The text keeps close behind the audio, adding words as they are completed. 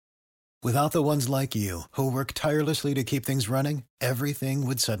Without the ones like you, who work tirelessly to keep things running, everything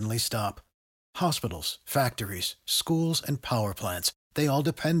would suddenly stop. Hospitals, factories, schools, and power plants, they all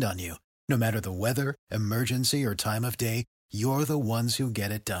depend on you. No matter the weather, emergency, or time of day, you're the ones who get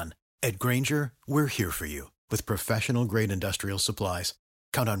it done. At Grainger, we're here for you with professional-grade industrial supplies.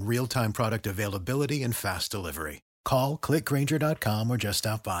 Count on real-time product availability and fast delivery. Call, click Grainger.com, or just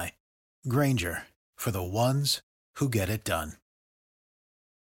stop by. Grainger, for the ones who get it done.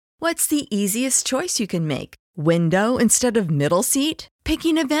 What's the easiest choice you can make? Window instead of middle seat?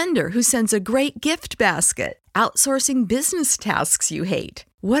 Picking a vendor who sends a great gift basket? Outsourcing business tasks you hate?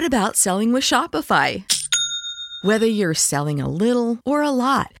 What about selling with Shopify? Whether you're selling a little or a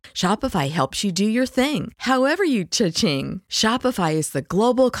lot, Shopify helps you do your thing, however you cha-ching. Shopify is the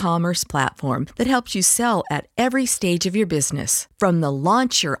global commerce platform that helps you sell at every stage of your business. From the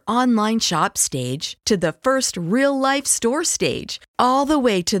launch your online shop stage to the first real-life store stage, all the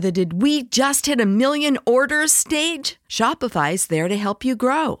way to the did we just hit 1 million orders stage. Shopify's there to help you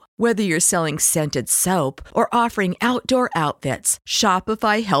grow. Whether you're selling scented soap or offering outdoor outfits,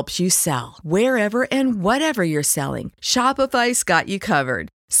 Shopify helps you sell. Wherever and whatever you're selling, Shopify's got you covered.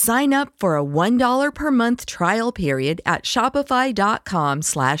 Sign up for a $1 per month trial period at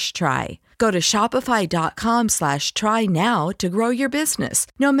shopify.com/try. Go to shopify.com/try now to grow your business,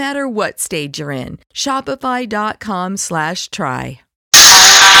 no matter what stage you're in. Shopify.com/try.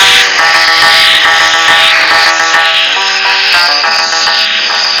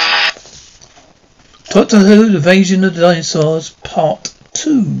 Doctor Who, The Invasion of the Dinosaurs, Part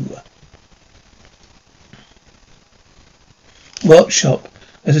 2. Workshop.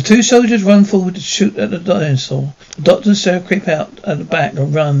 As the two soldiers run forward to shoot at the dinosaur, the Doctor and Sarah creep out at the back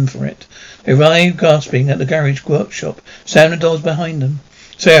and run for it. They arrive gasping at the garage workshop, slamming the doors behind them.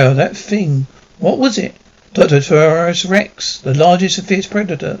 Sarah, that thing, what was it? Dr. Tyrannosaurus Rex, the largest and fierce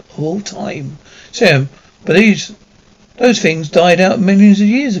predator of all time. Sarah, but those things died out millions of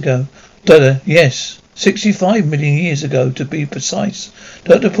years ago. Doctor, yes, 65 million years ago to be precise.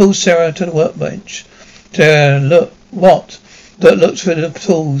 Doctor pulls Sarah to the workbench. Sarah, look, what? Doctor looks through the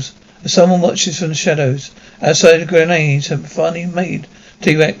tools as someone watches from the shadows. Outside, the grenades have finally made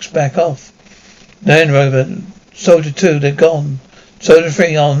T-Rex back off. Land Rover, Soldier 2, they're gone. Soldier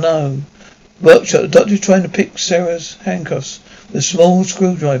 3, oh no. Workshop, the Doctor's trying to pick Sarah's handcuffs with a small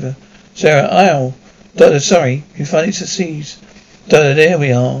screwdriver. Sarah, ow. Doctor, sorry, you finally succeeds. Doctor, there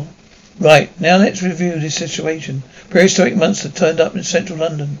we are. Right, now let's review this situation. Prehistoric monster turned up in central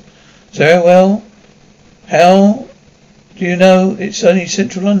London. Sarah, well, how do you know it's only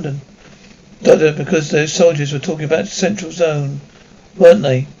central London? Doctor, because those soldiers were talking about the central zone, weren't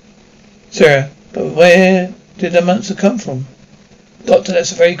they? Sarah, but where did the monster come from? Doctor,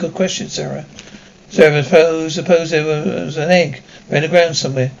 that's a very good question, Sarah. Sarah, suppose there was an egg in the ground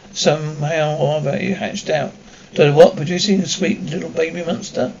somewhere. Somehow or other it hatched out. Doctor, what? Producing a sweet little baby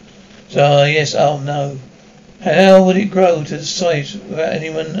monster? So, yes, oh no. How would it grow to the size without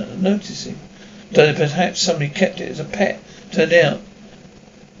anyone noticing? Doctor, perhaps somebody kept it as a pet. Turned it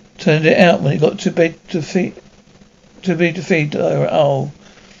out when it got too big to feed. Oh.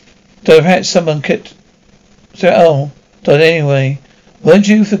 Doctor, perhaps someone kept. So, oh. Doctor, anyway. Weren't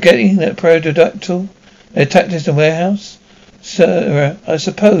you forgetting that pterodactyl? They attacked us in the warehouse? Sarah, I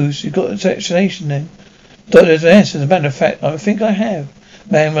suppose you got an explanation then. Doctor, yes, as a matter of fact, I think I have.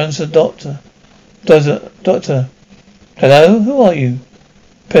 Man runs the doctor. Doctor. Hello, who are you?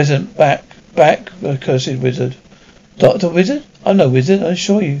 Peasant, back, accursed wizard. Doctor, wizard? I'm no wizard, I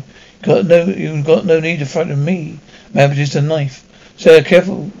assure you. You've got no need to frighten me. Man produced a knife. Sarah,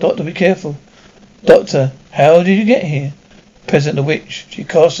 careful. Doctor, be careful. Doctor, how did you get here? Peasant, the witch. She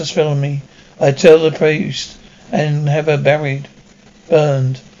cast a spell on me. I tell the priest and have her burned.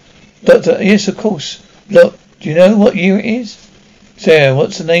 Doctor, yes, of course. Look, do you know what year it is? Sarah,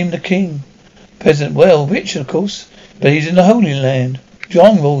 what's the name of the king? Peasant, well, Richard, of course, but he's in the Holy Land.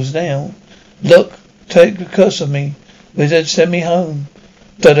 John rules now. Look, take the curse of me. Wizard, send me home.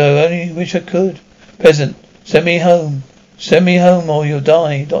 Doctor, I only wish I could. Peasant, send me home. Send me home or you'll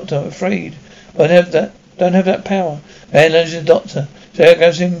die. Doctor, I'm afraid. I don't have that power. Man lunges the doctor. Sarah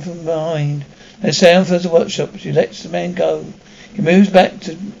grabs him from behind. And Sam fills the workshop. She lets the man go. He moves back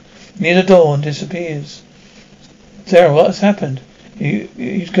to near the door and disappears. Sarah, what has happened?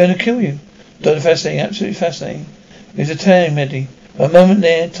 He's going to kill you. Doctor, fascinating, absolutely fascinating. There's a turning ready. For a moment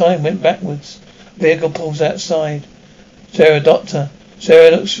there, time went backwards. Vehicle pulls outside. Sarah, doctor.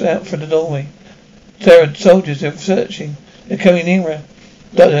 Sarah looks out for the doorway. Sarah, soldiers, they're searching. They're coming nearer.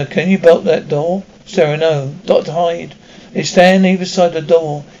 Doctor, can you bolt that door? Sarah, no. Doctor, hide. They stand either side of the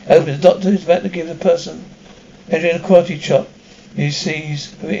door. Open. The doctor is about to give the person entering a karate chop. He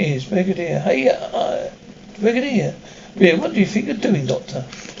sees who it is. Brigadier. Hey, Brigadier. Brigadier, what do you think you're doing, Doctor?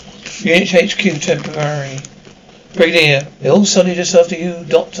 UHHQ temporary. Brigadier, it all started just after you,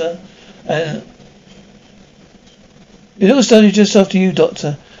 Doctor. And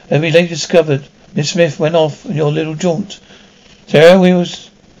we later discovered Miss Smith went off on your little jaunt. Sarah, we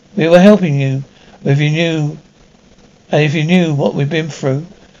were helping you. If you knew what we've been through.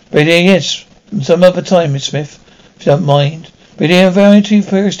 Brigadier, yes. And some other time, Miss Smith, if you don't mind. Brigadier, a variety of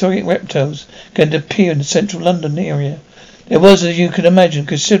prehistoric reptiles can appear in the central London area. There was, as you can imagine,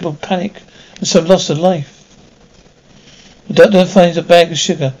 considerable panic and some loss of life. The doctor finds a bag of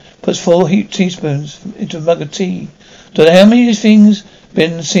sugar, puts 4 heaped teaspoons into a mug of tea. Doctor, how many of these things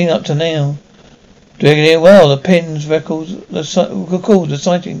been seen up to now? Brigadier, well, the pens record the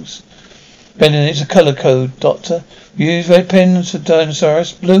sightings. Brendan, it's a colour code, Doctor. We use red pens for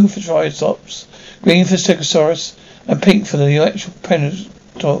DINOSAURS, blue for Triceratops, green for Stegosaurus, and pink for the actual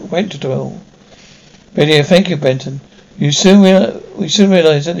Pentadwell. Brigadier, thank you, Benton. We soon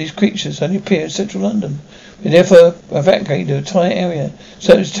realised that these creatures only appear in central London. We therefore evacuated the entire area,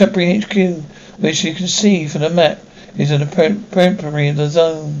 so it's temporary HQ, which you can see from the map is in the periphery of the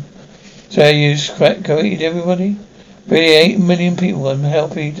zone. So you evacuated everybody? Really 8 million people, I'm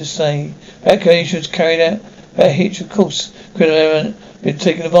happy to say. Evacuation was carried out at a hitch, of course. Could have been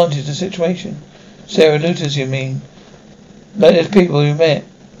taking advantage of the situation. Sarah looters, you mean? Like those people you met.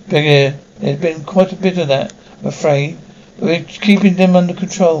 Brigadier, there's been quite a bit of that, I'm afraid. But we're keeping them under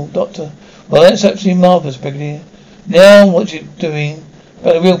control, Doctor. Well, that's absolutely marvellous, Brigadier. Now what you doing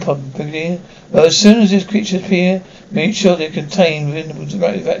about the real problem, Brigadier? Well, as soon as these creatures appear, make sure they're contained within the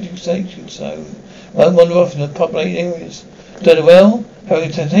right evacuation zone. Won't wander off in the populated areas. Doctor, well,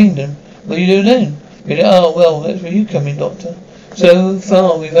 having contained them, what do you do then? Oh, well, that's where you come in, Doctor. So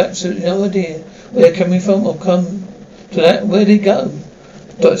far, we've absolutely no idea where they're coming from or come to that. Where they go?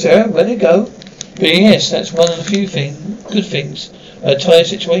 Doctor, Sarah, where they go? But yes, that's one of the few good things. A entire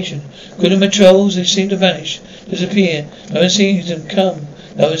situation. Good and patrols, they seem to vanish, disappear. No one sees them come.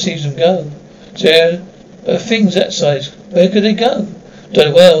 No one sees them go. Sarah, things that size, where could they go?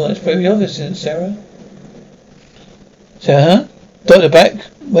 Doctor, well, that's very obvious, isn't it, Sarah? Sarah? Doctor, back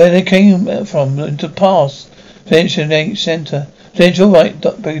where they came from, into the past. Central Centre. Central, all right,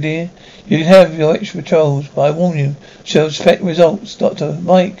 Brigadier. You can have your extra patrols, but I warn you, shall expect results. Doctor,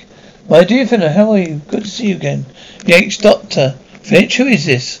 Mike. My dear fellow, how are you? Good to see you again. Yates, Doctor. Finch, who is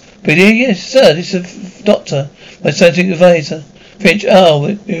this? Brigadier, yes, sir, this is Doctor, my scientific advisor. Finch,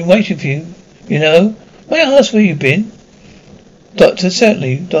 we've been waiting for you. You know? May I ask where you've been? Doctor,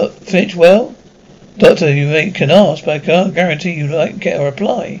 certainly. Finch, well? Doctor, you can ask, but I can't guarantee you get a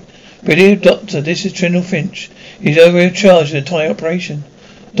reply. Brigadier, Doctor, this is Trindle Finch. He's overcharged the entire operation.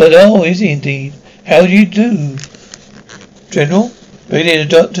 Doctor, oh, is he indeed? How do you do? General? Brigadier, the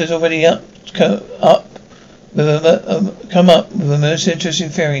Doctor's already come up with a most interesting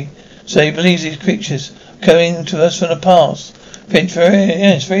theory. So he believes these creatures are coming to us from the past. Finch,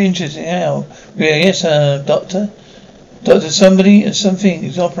 very interesting. How? Yes, Doctor. Doctor, somebody and something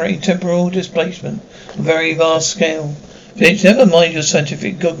is operating temporal displacement on a very vast scale. Finch, never mind your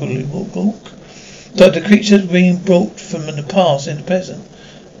scientific gobbledygook. Doctor, creatures being brought from the past into the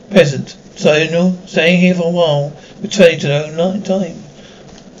present. So, staying here for a while, returning to their own time.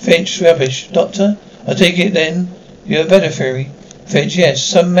 Finch, rubbish. Doctor, I take it then you have a better theory. Finch, yes,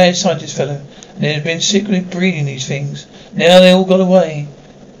 some mad scientist fellow, and they have been secretly breeding these things. Now they all got away.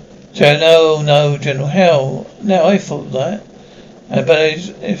 So no, General, how? Now I thought that. But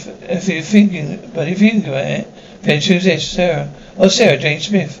if you think about it, Finch, who's this? Sarah. Oh, Sarah Jane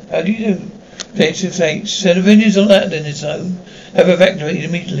Smith. How do you do? Finch, so the Avengers on that in its own have evacuated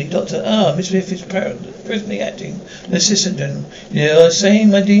immediately. Doctor, Miss Smith is presently acting an assistant general. You know what I'm saying,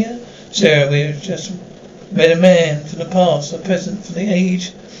 my dear? Sarah, we've just met a man from the past, a present from the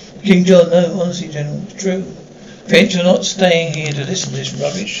age. King John, no, honestly, General, it's true. Finch, you're not staying here to listen to this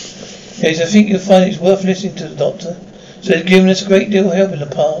rubbish. Yes, I think you'll find it's worth listening to the Doctor. So he's given us a great deal of help in the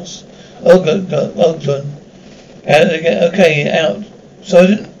past. Oh, good. Okay, out.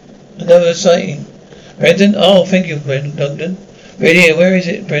 So, another sighting. Brenton? Oh, thank you, Brenton. Right here, where is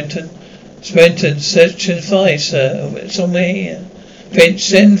it, Brenton? Brenton, section 5, sir. Somewhere here. Finch,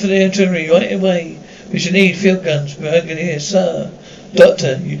 send for the artillery right away. We shall need field guns. We're here, sir.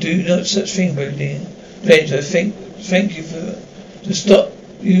 Doctor, you do no such thing, Brigadier. Finch, I thank you to stop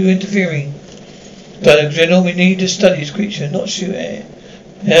you interfering. Doctor General, we need to study this creature, not shoot at it.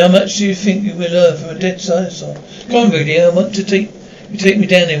 How much do you think you will learn from a dead dinosaur? Come on, Brigadier, I want to take me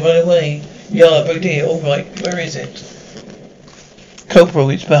down there right away. Yeah, Brigadier, all right. Where is it? Corporal,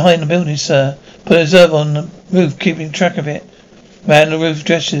 it's behind the building, sir. Put a observer on the roof, keeping track of it. Man on the roof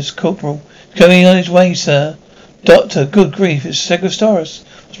dresses. Corporal. Going on his way, sir. Doctor, good grief, it's Stegosaurus.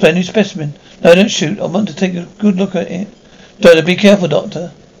 Splendid specimen. No, don't shoot. I want to take a good look at it. Doctor, be careful,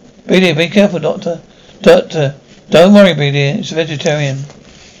 Doctor. Brigadier, be careful, Doctor. Doctor, don't worry, Brigadier. It's a vegetarian.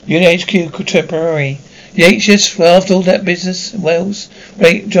 Unit HQ temporary. Yates, yes, well, after all that business in Wales,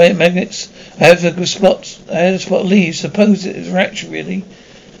 great giant magnets. I had a spot leave. Suppose it was a rapture, really.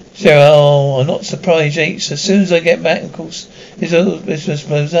 Sarah, I'm not surprised, Yates. As soon as I get back, of course, this whole business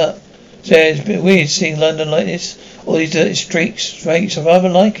blows up. Sarah, it's a bit weird seeing London like this. All these dirty streets. Yates, I rather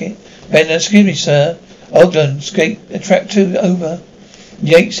like it. Ben, excuse me, sir. Ogden, escape, track 2, over.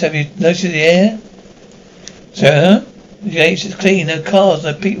 Yates, have you noticed the air? Sarah, Yates, it's clean, no cars,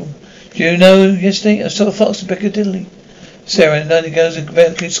 no people. Do you know, yesterday I saw a fox in Piccadilly. Sarah, no, it goes in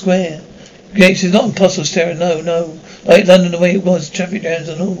Berkeley Square. Yates, it's not impossible, Sarah, no. Like London the way it was, traffic jams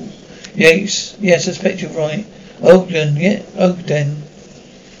and all. Yates, yes, I suspect you're right. Ogden, yeah, Ogden.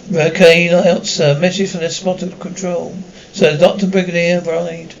 Okay, not out, sir. Message from the spot of control. So, Dr. Brigadier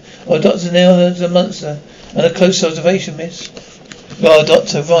Bride. Oh, Dr. Nail is a monster. And a close observation, miss. Oh,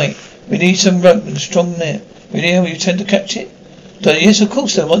 Doctor, right. We need some rope and a strong net. Brigadier, will you tend to catch it? Doctor, yes, of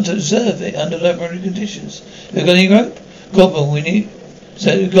course, I want to observe it under laboratory conditions. Have you got any rope? Corporal, we need...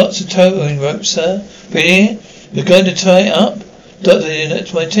 So, we've got some towing rope, sir. Brigadier, you're going to tie it up? Doctor,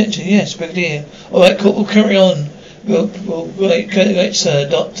 that's my intention, yes, Brigadier. All right, Corporal, carry on. Right, sir,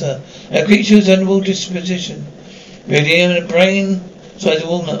 Doctor. Our creature's animal disposition. Brigadier, and a brain size of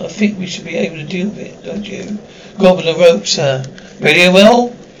walnut. I think we should be able to deal with it, don't you? Grab the rope, sir. Brigadier,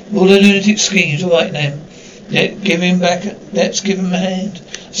 well, all the lunatic schemes, all right then. Let's give him a hand.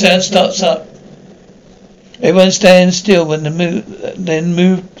 Sound starts up. Everyone stands still when then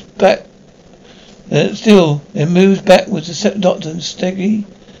moves back. Then moves backwards. The Doctor and Steggy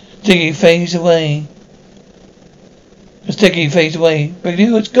fades away.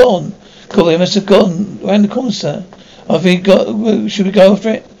 Brigadier, it's gone. Corporal, it must have gone around the corner, sir. Should we go after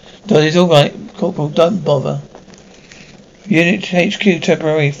it? It's all right, Corporal, don't bother. Unit HQ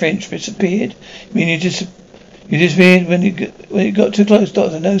temporary. Finch disappeared. You mean you disappeared when you got too close,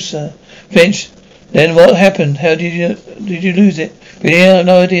 Doctor? No, sir. Finch, then what happened? How did you lose it? Really, I have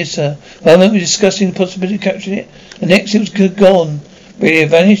no idea, sir. One moment we were discussing the possibility of capturing it. The next it was gone. Really, it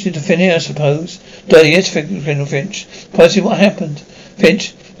vanished into thin air, I suppose. Doctor, yes, Colonel Finch. Precisely what happened?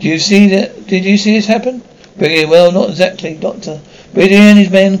 Finch, did you see this happen? Really, well, not exactly, Doctor. Really, and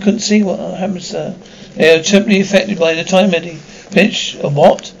his men couldn't see what happened, sir. They are temporarily affected by the time eddy. Finch, a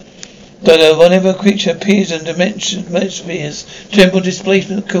what? Doctor, whenever a creature appears in spheres, temporal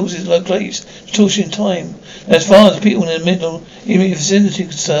displacement causes localized distortion in time. As far as people in the middle, immediate vicinity are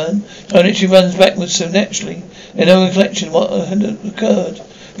concerned, time actually runs backwards so naturally, there's no reflection of what had occurred.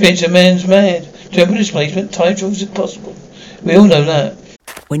 Finch, a man's mad. Temporal displacement, time travel is impossible. We all know that.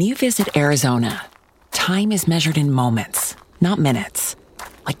 When you visit Arizona, time is measured in moments, not minutes.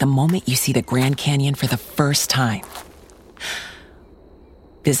 Like the moment you see the Grand Canyon for the first time.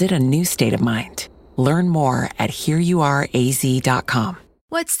 Visit a new state of mind. Learn more at hereyouareaz.com.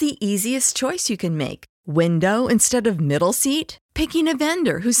 What's the easiest choice you can make? Window instead of middle seat? Picking a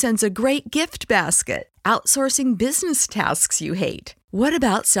vendor who sends a great gift basket? Outsourcing business tasks you hate? What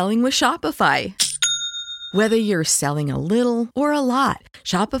about selling with Shopify? Whether you're selling a little or a lot,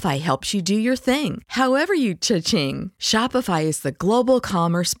 Shopify helps you do your thing, however you cha-ching. Shopify is the global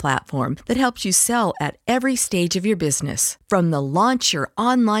commerce platform that helps you sell at every stage of your business. From the launch your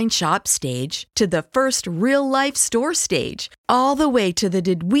online shop stage to the first real-life store stage, all the way to the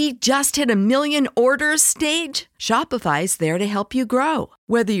did we just hit 1 million orders stage. Shopify's there to help you grow.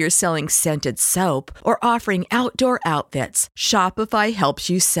 Whether you're selling scented soap or offering outdoor outfits, Shopify helps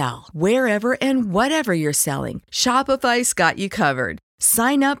you sell. Wherever and whatever you're selling, Shopify's got you covered.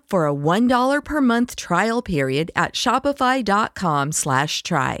 Sign up for a $1 per month trial period at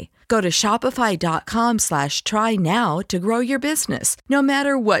shopify.com/try. Go to shopify.com/try now to grow your business, no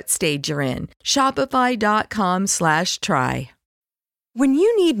matter what stage you're in. Shopify.com/try. When you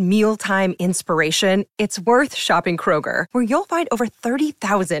need mealtime inspiration, it's worth shopping Kroger, where you'll find over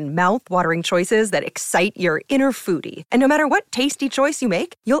 30,000 mouth-watering choices that excite your inner foodie. And no matter what tasty choice you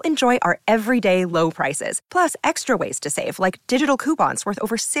make, you'll enjoy our everyday low prices, plus extra ways to save, like digital coupons worth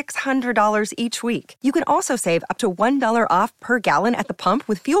over $600 each week. You can also save up to $1 off per gallon at the pump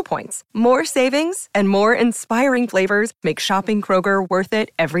with fuel points. More savings and more inspiring flavors make shopping Kroger worth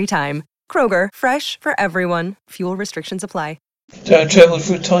it every time. Kroger, fresh for everyone. Fuel restrictions apply. Don't travel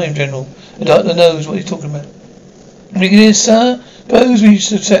through time, General. The doctor knows what he's talking about. Brigadier, sir, suppose we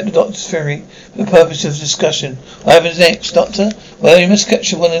should set the doctor's ferry for the purpose of discussion. What happens next, Doctor? Well, you must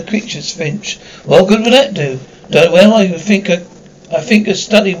capture one of the creatures, Finch. What good would that do? I think I think a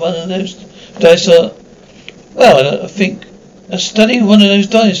study one of those dinosaur. Well, I think a study one of those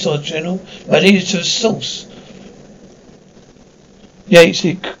dinosaurs, General. I needed to a source. Yates,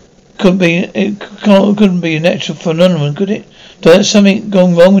 couldn't be a natural phenomenon, could it? Has something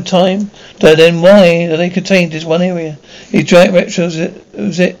gone wrong with time? Then why are they contained in this one area? These giant reptiles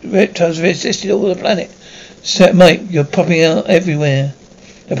have existed all over the planet. So, Mike, you're popping out everywhere.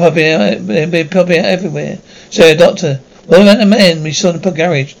 They're popping out everywhere. So, Doctor, what about the man we saw in the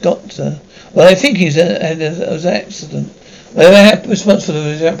garage? Doctor? Well, I think he's had an accident. Well, responsible for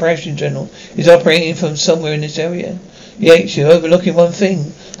his operation, General. He's operating from somewhere in this area. Yates, you're overlooking one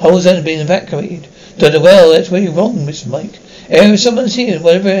thing. Holes haven't been evacuated. Well, that's where you're wrong, Mr. Mike. Someone's here,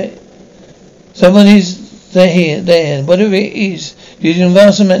 someone is there, whatever it is, using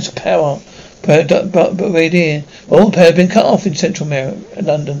vast amounts of power. But right here, all power has been cut off in central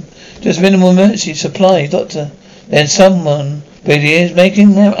London. Just minimal emergency supply, Doctor. Then someone right here is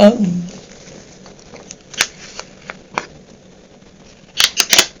making their own.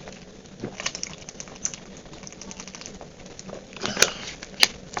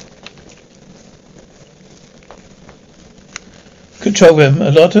 Control room.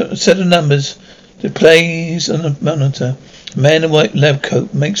 A set of numbers displays on the monitor. A man in a white lab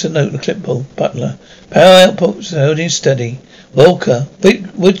coat makes a note on the clipboard. Butler. Power output holding steady.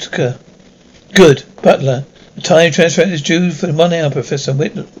 Whitaker. Good. Butler. The time transfer is due for 1 hour, Professor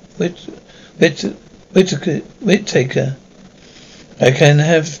Whitaker. I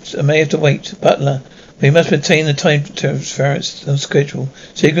may have to wait. Butler. We must maintain the time transference on schedule.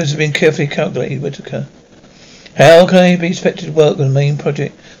 Sequence has been carefully calculated, Whitaker. How can I be expected to work on the main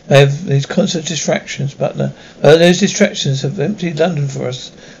project? I have these constant distractions, Butler. Those distractions have emptied London for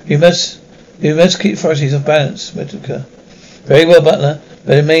us. We must keep authorities off balance, Whitaker. Very well, Butler,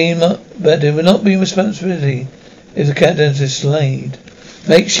 but it will not be responsibility if the countdown is delayed.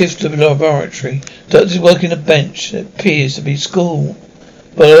 Makeshift laboratory. Doctors working a bench that appears to be school.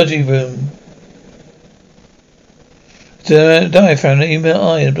 Biology room. The diaphragm, the email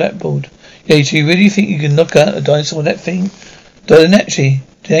eye, and blackboard. Yates, you really think you can knock out a dinosaur with that thing? Doctor, naturally.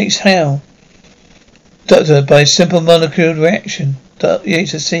 Yates, how? Doctor, by simple molecular reaction.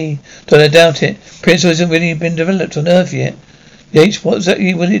 Yates, I see. Doctor, I doubt it. Principle hasn't really been developed on Earth yet. Yates, what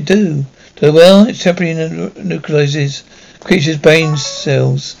exactly will it do? Doctor, well, it temporarily nuclearizes creatures' brain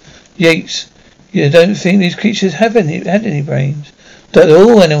cells. Yates, you don't think these creatures had any brains? Doctor,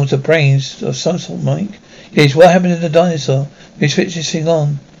 all animals have brains of some sort, Mike. Yates, what happened to the dinosaur? We switched this thing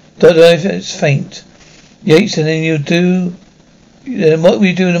on. Doctor, if it's faint. Yates, and then what will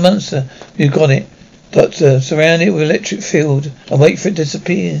you do with the monster? You got it. Doctor, surround it with electric field and wait for it to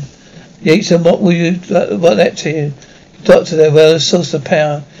disappear. Yates, and what that to you? Doctor, the source of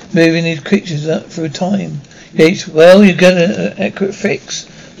power, moving these creatures up through time. Yates, well, you get an accurate fix.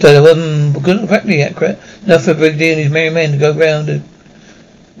 Doctor, good, practically accurate. Enough for Brigadier and his merry men to go round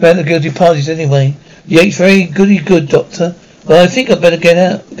the guilty parties anyway. Yates, very good, Doctor. Well, I think I'd better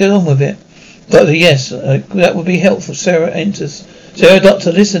get on with it. Doctor, yes, that would be helpful. Sarah enters. Sarah,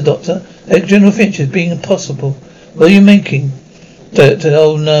 Doctor, listen, Doctor. General Finch is being impossible. What are you making? Doctor,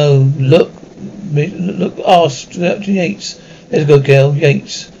 oh no. Look, ask Yates. Let's go, girl.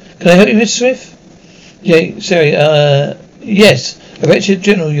 Yates. Can I help you, Miss Swift? Yates, Sarah, yes. A wretched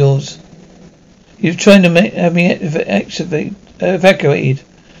general yours. You've tried to have me evacuated.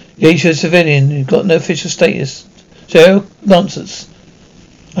 Yates, you're a civilian. You've got no official status. Sarah, nonsense.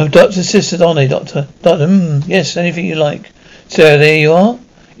 I'm Doctor's assistant, aren't I, Doctor? Doctor, yes, anything you like. Sarah, there you are.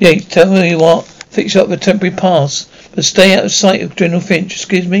 Yates, tell me what. Fix up a temporary pass, but stay out of sight of General Finch.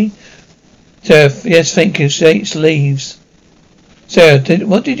 Excuse me? Sarah, yes, thank you. Yates leaves. Sarah,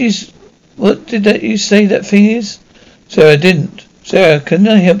 what did you say that thing is? Sarah, didn't. Sarah, can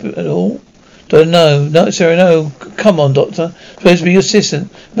I help at all? Doctor, no, Sarah, no. Come on, Doctor. Supposed to be your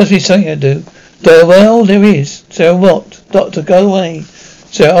assistant. Must be something I do. Doctor, well, there is. Sarah, what? Doctor, go away.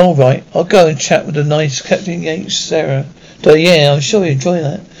 Sarah, all right. I'll go and chat with the nice Captain Yates, Sarah. Doctor, yeah, I'm sure you'll enjoy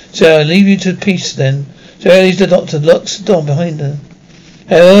that. Sarah, I'll leave you to peace then. Sarah leaves the doctor, locks the door behind her.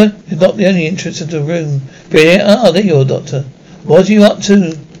 However, it's not the only entrance into the room. There you are, Doctor. What are you up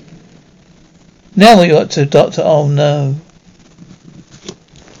to? Now what are you up to, Doctor? Oh, no.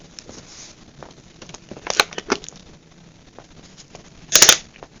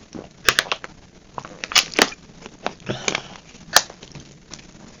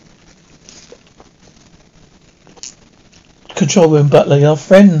 Control room, Butler, your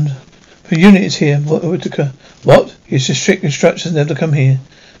friend. The unit is here, Whitaker. What? His strict instructions never to come here.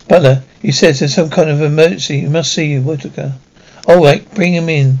 Butler, he says there's some kind of emergency. He must see you, Whitaker. All right, bring him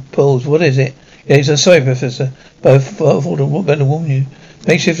in. Pause. What is it? Yes, I'm sorry, Professor. Both better warn you.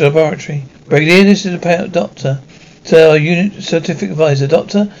 Makeshift laboratory. Brigadier, this is a doctor. So, our unit scientific advisor,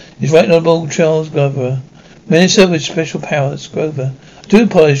 Doctor, is Right Honourable Charles Grover, Minister with Special Powers. Grover, I do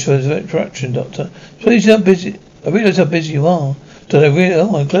apologise for the interruption, Doctor. I realise how busy you are.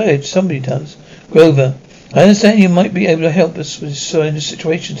 I'm glad somebody does. Grover, I understand you might be able to help us with solving the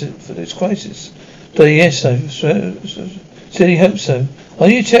situation for this crisis. Yes, I certainly hope so. Are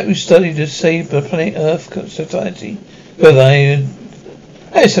you a chap who studied to save the planet Earth society? Grover, I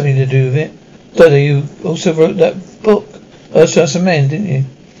had something to do with it. Doctor, you also wrote that book, Earth Trust of Men, didn't you?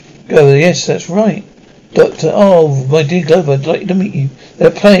 Grover, yes, that's right. Doctor, oh, my dear Grover, I'd like to meet you.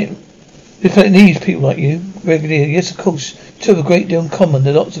 The planet needs people like you. Brigadier, yes, of course. You have a great deal in common.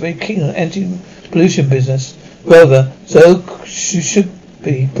 The Doctor's very keen on anti-pollution business. Grover, so you should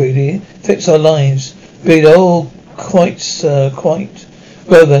be, Brigadier. It affects our lives. Brigadier, oh, quite, sir, quite.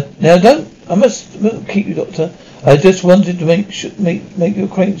 Grover, now I must keep you, Doctor. I just wanted to make your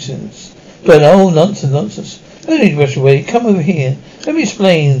acquaintance. But oh, nonsense. Don't need to rush away. Come over here. Let me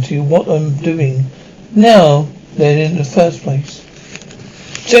explain to you what I'm doing. Now, then, in the first place.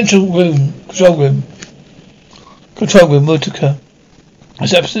 Control room, Whitaker.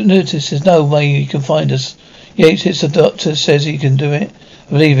 There's absolute notice. There's no way you can find us. Yates, it's the Doctor, says he can do it. I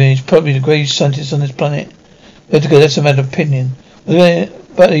believe him. He's probably the greatest scientist on this planet. Whitaker, that's a matter of opinion.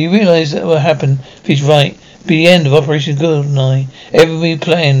 But you realise that will happen if he's right. Be the end of Operation Goldeneye. Everything we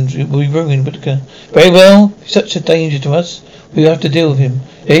planned will be ruined, Whitaker. Very well. If he's such a danger to us, we have to deal with him.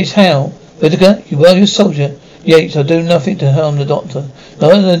 Yates, how? Whitaker, you're a soldier. Yates, I'll do nothing to harm the Doctor.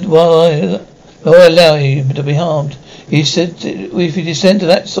 While I allow him to be harmed. He said, if you descend to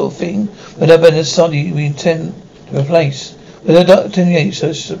that sort of thing, we'll have better study we intend to replace. With the Doctor and Yates,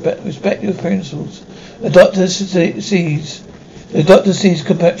 respect your principles. The Doctor sees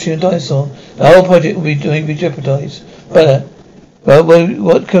compatriot and dinosaur. The whole project will be jeopardized. But,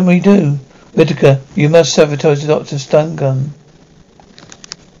 what can we do? Whitaker, you must sabotage the Doctor's stun gun.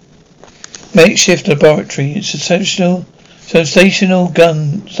 Makeshift laboratory. It's a sensational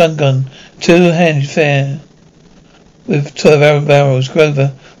stun gun. 2-handed affair with 12 barrels.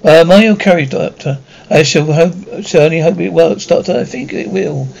 Grover, am I your carry, Doctor? I shall only hope it works, Doctor. I think it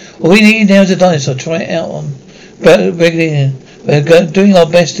will. All we need now is a dinosaur. Try it out on. Brigadier, we're doing our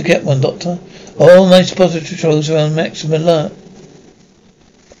best to get one, Doctor. All my positive controls are on maximum alert.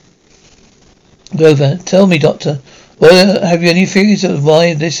 Grover, tell me, Doctor, have you any theories of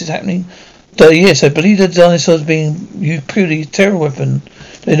why this is happening? Yes, I believe the dinosaurs being used purely as a terror weapon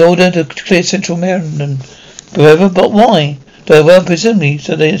in order to clear Central Maryland. But why? Well, presumably,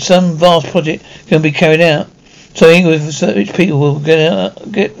 so that some vast project can be carried out. So which people will get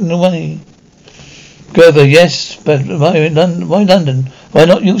in the way. Grover, yes, but why London? Why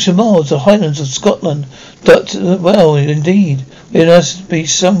not Yorkshire Moors, the Highlands of Scotland? Well, indeed, there must be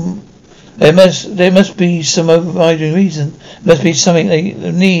some overriding reason. There must be something they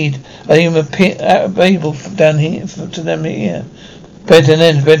need. Available down here to them here.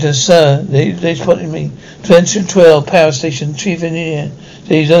 Better, sir. They spotted me. 12 power station, chief engineer.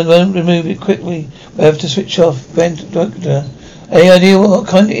 They won't remove it quickly. We have to switch off. Doctor. Any idea what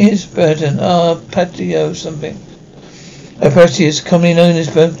kind it is? Burton. Patio something. Apparatus, commonly known as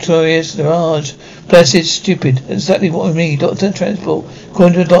Victoria's Garage. Placid, stupid. Exactly what we need. Doctor, transport.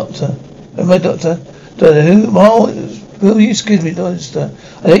 According to the Doctor. My Doctor. Doctor, who? Will you excuse me, Doctor?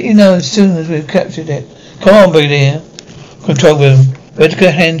 I'll let you know as soon as we've captured it. Come on, Brigadier. Control room.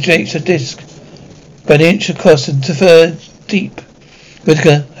 Whitaker handshakes a disc about an inch across and a third deep.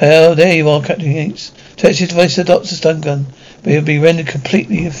 Whitaker, there you are, Captain Yates. Touch his device to the Doctor's stun gun, but it'll be rendered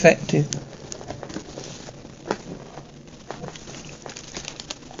completely effective.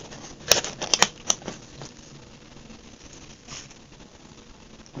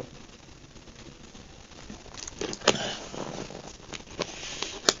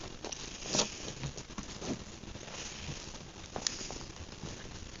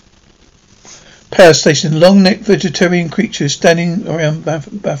 Power station. Long-necked vegetarian creature standing around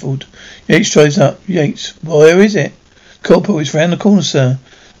baffled. Yates drives up. Yates, where is it? Corporal, it's round the corner, sir.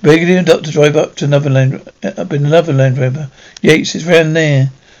 Brigadier and Doctor drive up in another Land Rover. Yates, it's round there.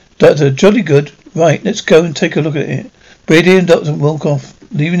 Doctor, jolly good. Right, let's go and take a look at it. Brigadier and Doctor walk off,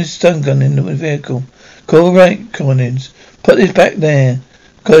 leaving the stun gun in the vehicle. All right, Collins. Put this back there.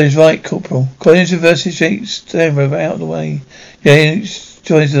 Collins, right, Corporal. Collins reverses Yates' Land Rover out of the way. Yates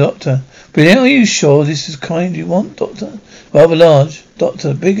joins the Doctor. But are you sure this is the kind you want, Doctor? Rather large.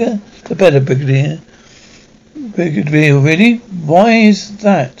 Doctor, bigger? The better, Brigadier. Brigadier, really? Why is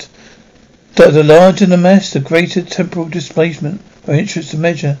that? Doctor, the larger the mass, the greater temporal displacement or interest to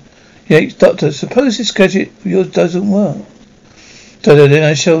measure. Yates, Doctor, suppose this gadget of yours doesn't work. Doctor, then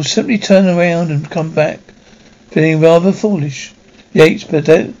I shall simply turn around and come back, feeling rather foolish. Yates, but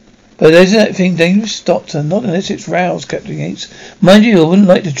isn't that thing dangerous? Doctor, not unless it's roused, Captain Yates. Mind you, I wouldn't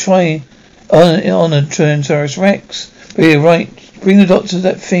like to try on a Tyrannosaurus Rex. But you're right. Bring the doctor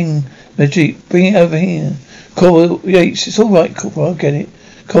that thing, the jeep. Bring it over here. Corporal Yates, it's all right, Corporal, I'll get it.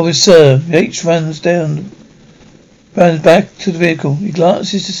 Corporal, sir. Yates runs back to the vehicle. He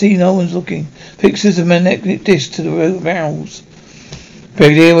glances to see no one's looking. Fixes the magnetic disc to the valves.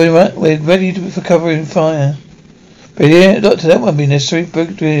 Brigadier, we're ready for covering fire. Brigadier, Doctor, that won't be necessary.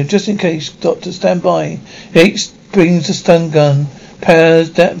 Brigadier, just in case. Doctor, stand by. Yates brings the stun gun.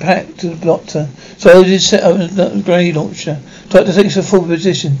 Powers that pack to the Doctor. Soldiers set up a grenade launcher. Doctor takes a full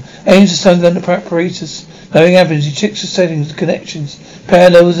position. Aims the stun gun at apparatus. Nothing happens. He checks the settings, the connections. Power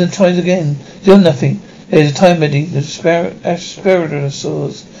levels and tries again. Still nothing. There's a time ready. The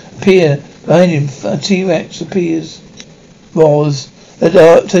Spinosaurus appear. Behind him, a T-Rex appears. Roars. The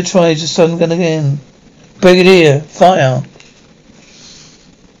Doctor tries the stun gun again. Brigadier, fire.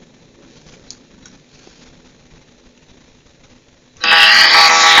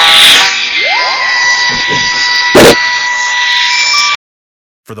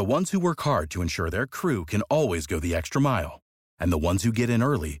 For the ones who work hard to ensure their crew can always go the extra mile, and the ones who get in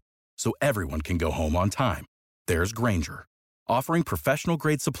early so everyone can go home on time, there's Grainger, offering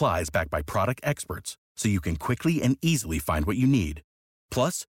professional-grade supplies backed by product experts so you can quickly and easily find what you need.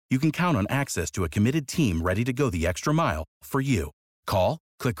 Plus, you can count on access to a committed team ready to go the extra mile for you. Call,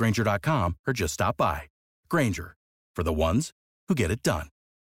 click Grainger.com, or just stop by. Grainger, for the ones who get it done.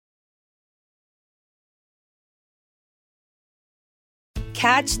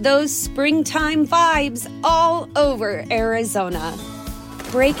 Catch those springtime vibes all over Arizona.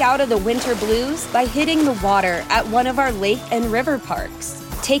 Break out of the winter blues by hitting the water at one of our lake and river parks.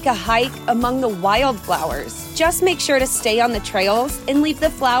 Take a hike among the wildflowers. Just make sure to stay on the trails and leave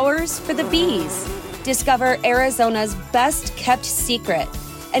the flowers for the bees. Discover Arizona's best kept secret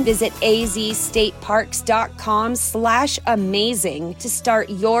and visit azstateparks.com/amazing to start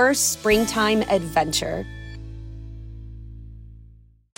your springtime adventure.